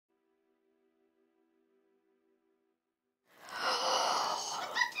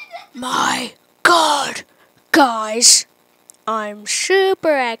My God, guys, I'm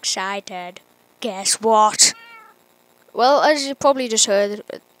super excited. Guess what? Well, as you probably just heard,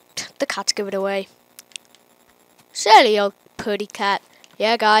 the cat's give it away. Silly old purdy cat.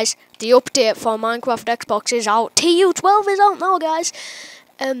 Yeah, guys, the update for Minecraft-Xbox is out. TU12 is out now, guys.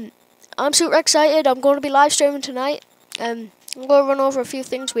 I'm super excited. I'm going to be live streaming tonight. I'm going to run over a few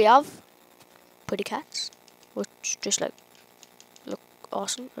things we have. Purdy cats, which just look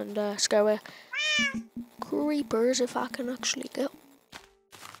awesome and scare away creepers if I can actually go.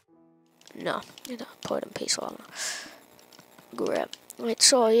 No, you know, put it in peaceful. Great. Right,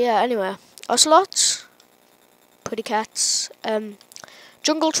 so yeah, anyway. Ocelots, putty cats,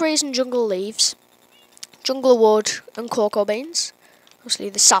 jungle trees and jungle leaves, jungle wood and cocoa beans. Obviously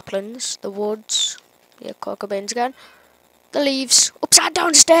the saplings, the woods, yeah, cocoa beans again. The leaves, upside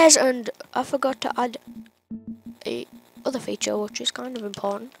down stairs, and I forgot to add a other feature which is kind of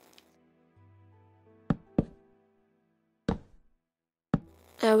important.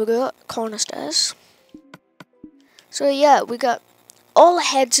 There we go, corner stairs. So yeah, we got all the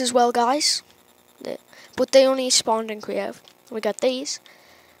heads as well, guys. But they only spawned in creative. We got these.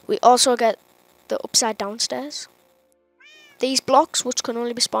 We also get the upside down stairs. These blocks, which can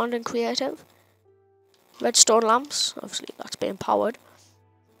only be spawned in creative. Redstone lamps, obviously that's being powered.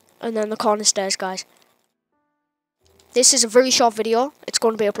 And then the corner stairs, guys. This is a very short video. It's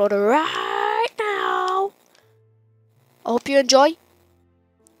going to be uploaded right now. I hope you enjoy.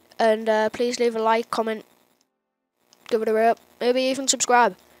 And please leave a like, comment, give it a rate, maybe even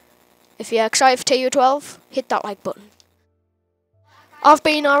subscribe. If you're excited for TU12, hit that like button. I've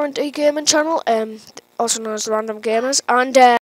been R&D Gaming Channel, also known as The Random Gamers, and